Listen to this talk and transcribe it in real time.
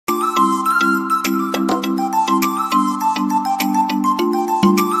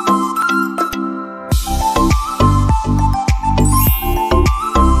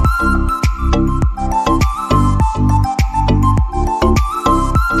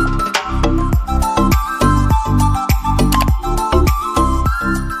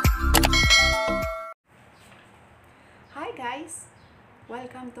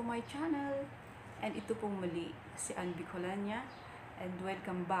si Bikolania and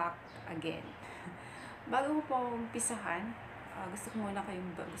welcome back again. Bago ko po umpisahan, gusto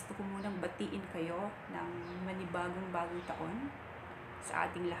ko munang batiin kayo ng bagong taon sa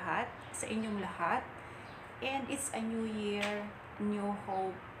ating lahat, sa inyong lahat. And it's a new year, new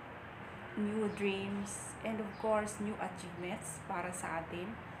hope, new dreams, and of course, new achievements para sa atin.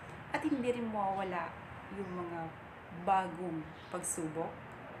 At hindi rin mawawala yung mga bagong pagsubok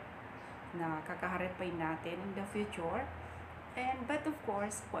na kakaharapin natin in the future. But of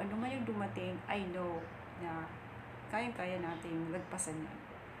course, kung ano man yung dumating, I know na kayang-kaya natin lagpasan yan.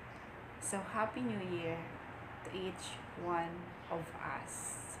 So, Happy New Year to each one of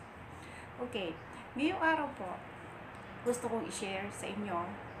us. Okay, ngayong araw po, gusto kong i-share sa inyo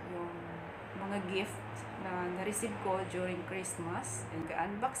yung mga gift na na-receive ko during Christmas. And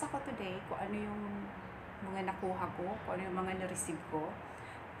unbox ako today kung ano yung mga nakuha ko, kung ano yung mga na-receive ko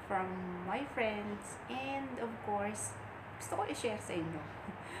from my friends, and of course, gusto ko i-share sa inyo.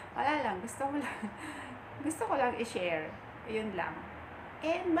 Wala lang, gusto ko lang i-share. Yun lang.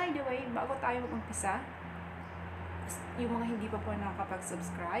 And by the way, bago tayo mag-umpisa, yung mga hindi pa po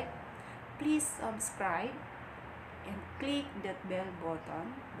nakakapag-subscribe, please subscribe and click that bell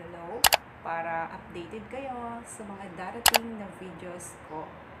button below para updated kayo sa mga darating na videos ko.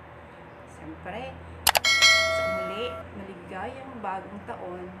 Siyempre, sa muli, maligayang bagong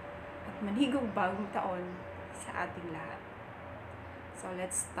taon at manigong bagong taon sa ating lahat. So,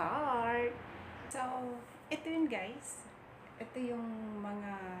 let's start! So, ito yun guys. Ito yung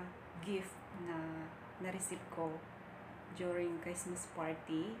mga gift na na-receive ko during Christmas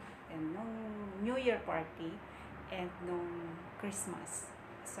party and nung New Year party and nung Christmas.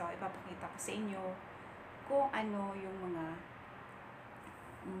 So, ipapakita ko sa inyo kung ano yung mga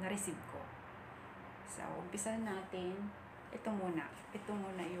na-receive ko. So, umpisahan natin. Ito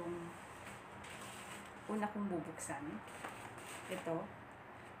muna yung una kong bubuksan. Ito.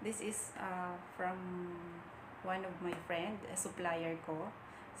 This is from one of my friend, a supplier ko.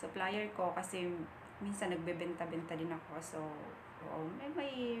 Supplier ko kasi minsan nagbebenta-benta din ako. So,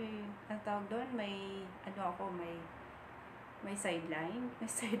 may ang tawag doon, may sideline. May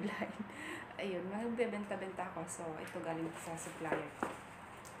sideline. Ayun, nagbebenta-benta ako. So, ito galing sa supplier ko.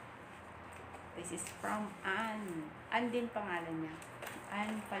 This is from Ann. Ann din pangalan niya.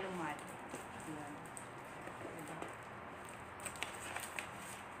 Ann Palumat. Ayan. Diba?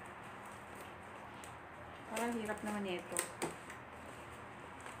 Parang hirap naman ito.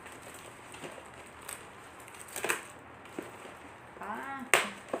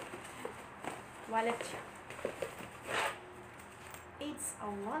 Wallet siya. It's a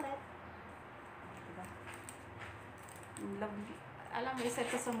wallet. Diba? Lovely. Alam mo, isa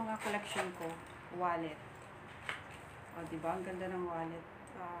ito sa mga collection ko, wallet. O, diba? Ang ganda ng wallet.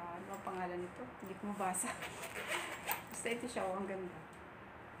 Ano ang pangalan nito? Hindi ko mabasa. Basta ito siya, ang ganda.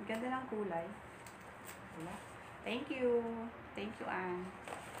 Ang ganda ng kulay. Diba? Thank you. Thank you, Ann.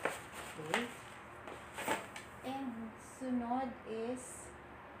 Okay. And sunod is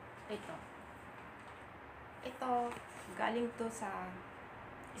ito. Ito, galing to sa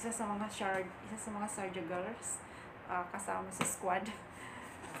isa sa mga Sarja girls. Kasama sa squad.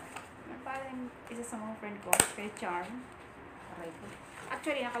 Parang isa sa mga friend ko, kay Charm.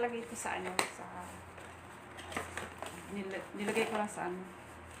 Actually, nakalagay ito sa nilagay ko lang sa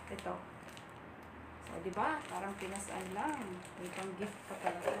ito. So, diba? Parang pinasaan lang. May pang gift pa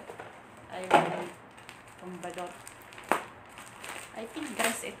talaga. Ay, may pang badot. I think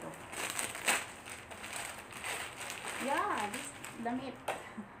dress ito. Yeah, this damit.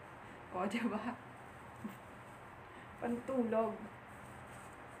 O, diba? Pantulog.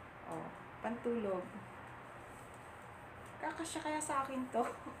 Oh, pantulog. Kakasya kaya sa akin to.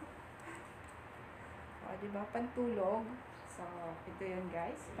 Oh, diba? Pantulog. So, ito yun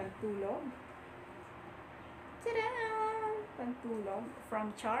guys. Pantulog. Tadaan! Pantulog.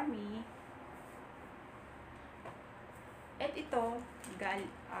 From Charmy. At ito,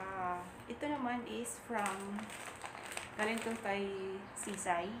 ito naman is from, galing to kay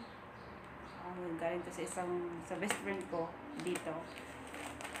Sisay. Galing to sa best friend ko dito.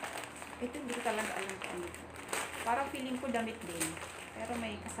 Ito hindi ko talaga alam kung ano ito. Parang feeling ko damit din. Pero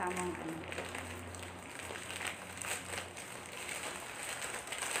may kasamang ano.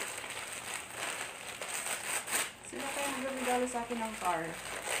 Sino kaya magregalo sa akin ng car?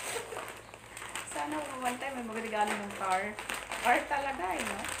 Sana one time may magregalo ng car. Car talaga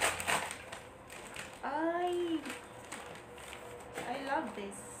no? I love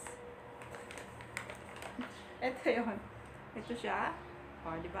this. Ito yun. Ito siya.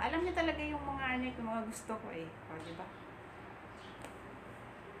 O, diba? Alam niyo talaga yung mga yung mga gusto ko eh. O, diba?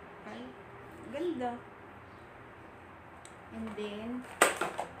 Okay. Ganda. And then,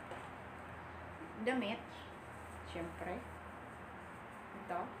 damit. Siyempre.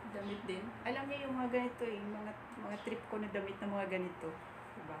 Ito, damit din. Alam niyo yung mga ganito eh, mga trip ko na damit na mga ganito.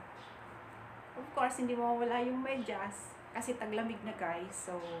 Diba? Of course, hindi mawawala yung medyas. Kasi taglamig na guys.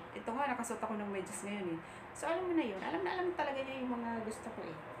 So, ito nga, nakasuot ako ng medyas ngayon eh. So, alam mo na yun. Alam talaga niya yung mga gusto ko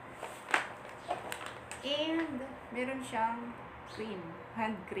eh. And, meron siyang cream.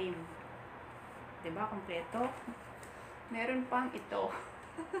 Hand cream. Diba? Kompleto. Meron pang ito.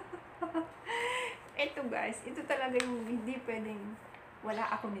 Ito guys. Ito talaga yung hindi pwedeng wala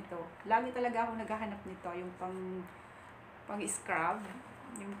ako nito. Lagi talaga ako naghahanap nito. Yung pang scrub.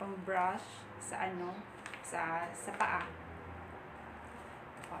 Yung pang brush sa ano. Sa paa.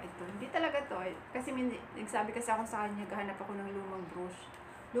 Ito. Hindi talaga to. Kasi nagsabi kasi ako sa kanya, gahanap ako ng lumang brush.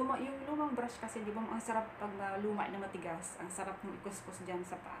 Yung lumang brush kasi, di ba, ang sarap pag luma na matigas. Ang sarap ng ikuskus dyan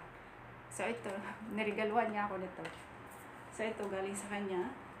sa paa. So, ito. Narigaluhan niya ako nito. So, ito galing sa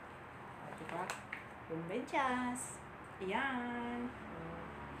kanya. Diba? Yung medyas. Ayan.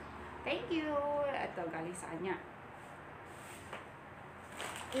 Thank you. Ito galing sa kanya.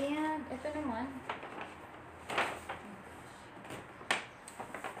 And, ito naman.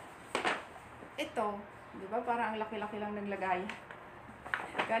 Ito, di ba parang ang laki-laki lang ng lagay.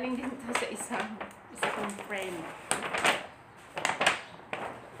 Galing din to sa isa kong friend.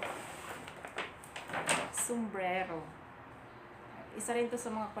 Sombrero. Isa rin to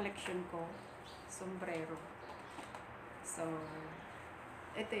sa mga collection ko. Sombrero. So,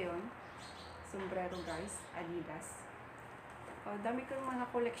 ito yun. Sombrero guys. Adidas. Dami ko mga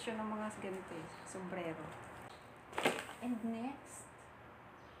collection ng mga ganito eh. Sombrero. And next,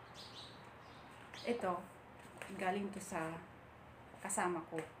 ito, galing to sa kasama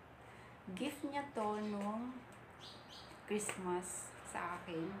ko. Gift niya to nung Christmas sa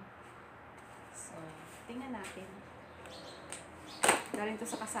akin. So, tingnan natin. Galing to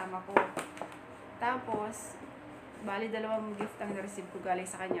sa kasama ko. Tapos, bali dalawang gift ang na-receive ko galing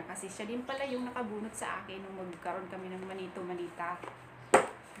sa kanya. Kasi siya din pala yung nakabunot sa akin nung magkaroon kami ng manito-manita.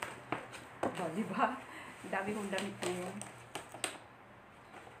 Diba? Dami kong damit ngayon.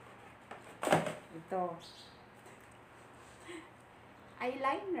 Ito.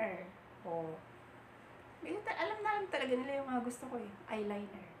 Eyeliner. Oh. Alam talaga nila yung mga gusto ko eh.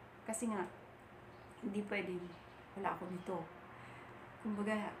 Eyeliner. Kasi nga, hindi pwedeng wala ako nito.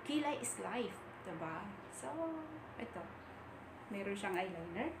 Kumbaga, kilay is life. Diba? So, ito. Meron siyang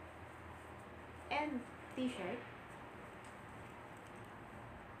eyeliner. And t-shirt.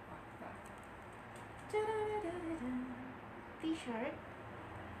 T-shirt.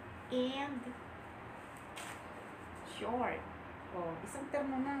 And short. Oh, isang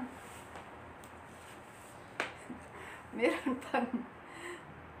termo na. Meron pang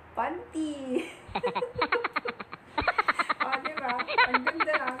panty. Diba? Ang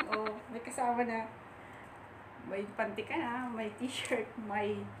ganda lang. Oh, may kasama na. May panty ka na, may t-shirt,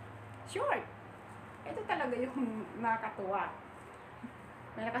 may short. Ito talaga yung nakakatuwa.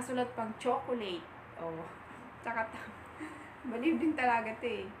 May nakasulat pang chocolate. Oh, tsaka baliw din talaga ito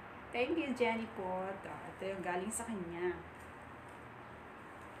eh. Thank you, Jenny po. Ito yung galing sa kanya.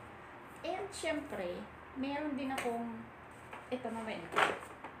 And, syempre, meron din akong, ito naman.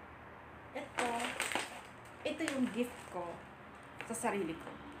 Ito yung gift ko sa sarili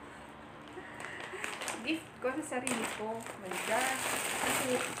ko. Gift ko sa sarili ko. My gosh.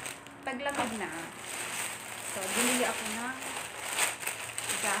 Kasi, taglamig na. So, binili ako ng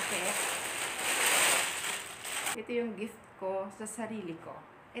jacket. Ito yung gift ko sa sarili ko.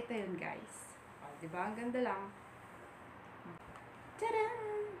 Ito yun, guys. Diba? Ang ganda lang.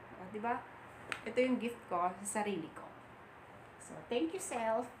 Tadaan! Diba? Ito yung gift ko sa sarili ko. So, thank you,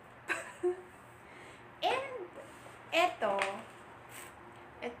 self. And, ito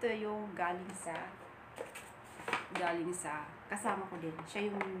yung galing sa kasama ko din. Siya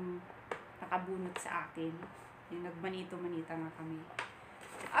yung nakabunot sa akin. Yung nagmanito-manita nga kami.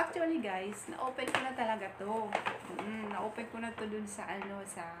 Actually, guys, na-open ko na talaga to. Na-open ko na to dun sa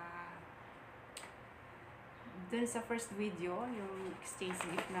sa first video, yung exchange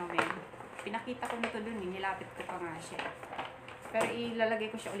gift namin. Pinakita ko na to dun, nilapit ko pa nga siya. Pero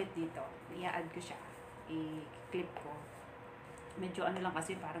ilalagay ko siya ulit dito. I-add ko siya. I-clip ko. Medyo lang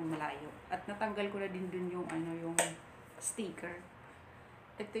kasi parang malayo. At natanggal ko na din dun yung yung sticker.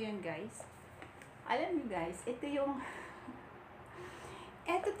 Ito yun, guys. Alam niyo, guys, ito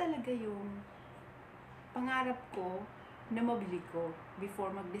talaga yung pangarap ko na mabili ko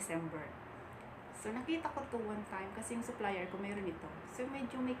before mag-December. So, nakita ko to one time kasi yung supplier ko mayroon ito. So,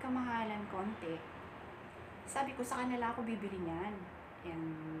 medyo may kamahalan konti. Sabi ko, sa kanila ako bibili niyan. And,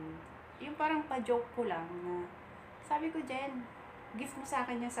 yung parang pa-joke ko lang na Sabi ko, Jen, gift mo sa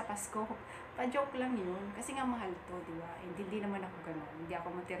akin yan sa Pasko. Pa-joke lang yun. Kasi nga mahal to, di ba? Hindi naman ako gano'n. Hindi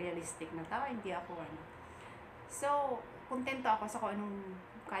ako materialistic na tao. Hindi ako ano. So, kontento ako sa kung anong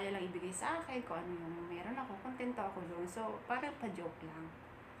kaya lang ibigay sa akin, kung ano yung meron ako. Kontento ako doon. So, parang pa-joke lang.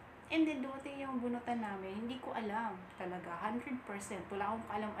 And then, dumating yung bunutan namin, hindi ko alam talaga, 100%. Wala akong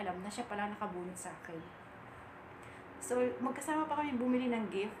kaalam-alam na siya pala nakabunot sa akin. So, magkasama pa kami bumili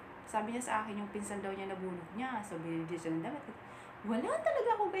ng gift. Sabi niya sa akin, yung pinsan daw niya nabunot niya. So, binili siya ng damit. Wala talaga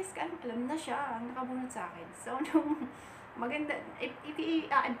ako, guys. Alam na siya ang nakabunot sa akin. So, nung maganda,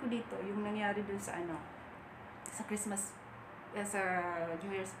 i-add ko dito yung nangyari dun sa sa Christmas, sa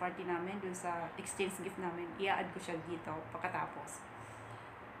New Year's party namin, dun sa exchange gift namin. I-add ko siya dito pagkatapos.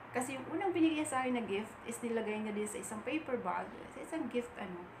 Kasi yung unang binigay sa akin na gift is nilagay niya din sa isang paper bag. Sa isang gift,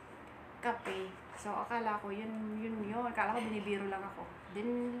 kape. So, akala ko, yun. Akala ko binibiro lang ako.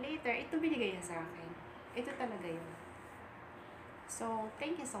 Then, later, ito binigay niya sa akin. Ito talaga yun. So,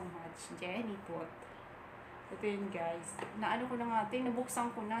 thank you so much, Jenny Pot. Ito yun, guys. Naano ko na nga, nabuksan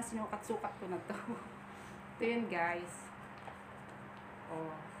ko na, sinukat-sukat ko na to. Ito yun, guys.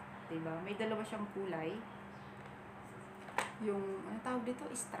 Oh, diba? May dalawa siyang kulay. Yung, tawag dito?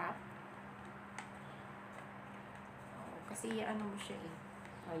 Strap. Oh, kasi, mo siya eh.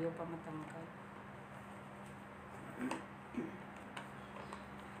 Ayaw pa matanggal.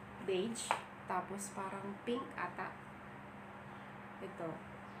 Beige. Tapos parang pink ata. Ito.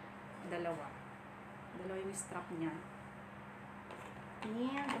 Dalawa yung strap niya.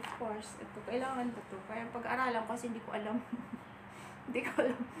 And of course, ito. Kailangan to. Kaya pag-aralan ko kasi hindi ko alam. Hindi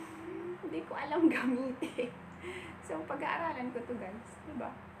ko alam gamitin. So, pag-aaralan ko to, guys.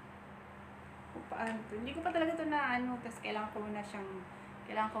 Diba? Kung paano to. Hindi ko pa talaga to na tapos kailangan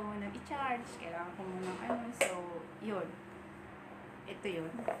ko muna i-charge, kailangan ko muna so, yun. Ito yun.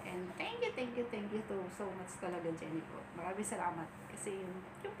 And thank you so much talaga, Jenny po. Maraming salamat. Kasi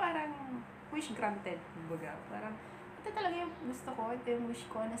yung parang wish granted, kumbaga. Parang, ito talaga yung gusto ko, ito yung wish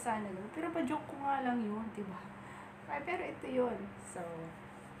ko na sana yun. Pero pa-joke ko nga lang yun, diba? Pero ito yun. So,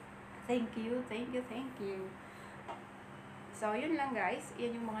 thank you. So, yun lang, guys.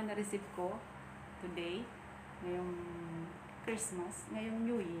 Yan yung mga na-receive ko today. Ngayong Christmas, ngayong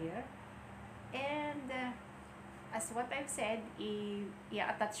New Year. And as what I've said,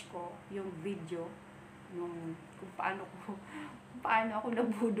 i-attach ko yung video kung paano ako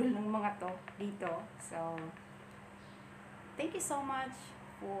nabudol ng mga to dito. So, thank you so much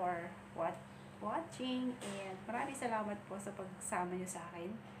for watching, and maraming salamat po sa pagsama nyo sa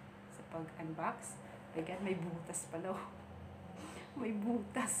akin sa pag-unbox. My God, may butas pala. May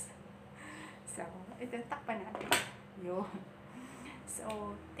butas. So, ito, takpan natin. Yun.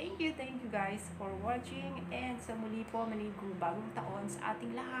 So, thank you guys for watching, and sa muli po, maligong bagong taon sa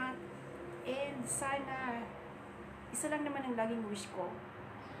ating lahat. And sana, isa lang naman ang laging wish ko,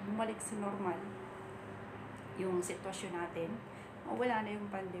 bumalik sa normal yung sitwasyon natin. Wala na yung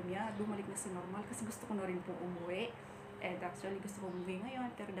pandemya, bumalik na sa normal, kasi gusto ko na rin po umuwi. And actually, gusto ko umuwi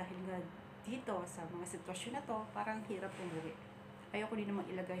ngayon, pero dahil nga dito sa mga sitwasyon na to, parang hirap umuwi. Ayoko din naman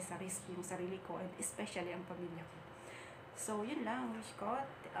ilagay sa risk yung sarili ko, and especially ang pamilya ko. So, yun lang. Wish ko,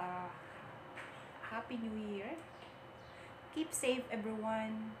 Happy New Year. Keep safe,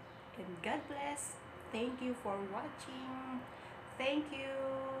 everyone. And God bless. Thank you for watching. Thank you.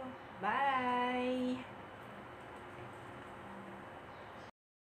 Bye.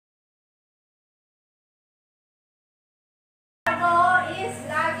 Ako is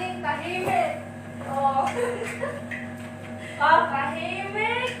laging tahimik. Oh.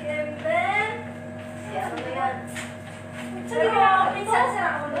 Tahimik. And then, ano na yan? Pero, minsan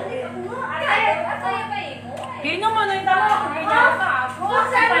sa ako nun eh. Kaya ba eh mo? Gino mo na yung tama.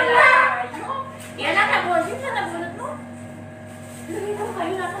 Saan na? Yan ang nabunod. Yung saan nabunod mo?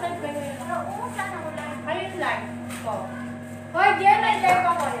 Kayo nasa live kayo yun. Oo, saan ako live? Kayo live ko. Hoy, diyan na live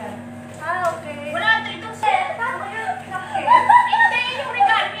ako yan. Okay. Wala ito itong set. Paano yun? Hindi, yung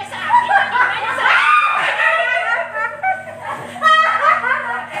regalo niya sa akin. Ano sa akin?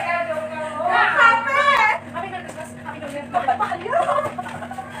 Teka, joke ka mo. Happy Christmas. Happy New Year. Bakit mahal yun?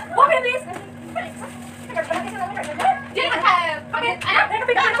 Happy Christmas. Diyan, pagit, anak,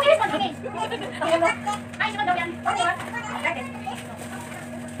 pagit, ano kinis mo? Ay, si Mandaw yan.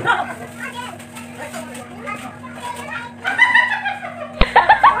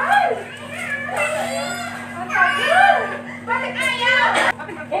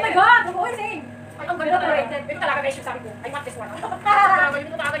 Oh my God! Ang sing! Ang ganda talaga. Ito talaga na issue sabi ko. I want this one. Ito talaga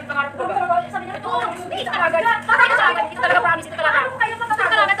yung pangarap ko ba? Sabi niya, ito talaga. Ito talaga. Ito talaga promise. Ito talaga.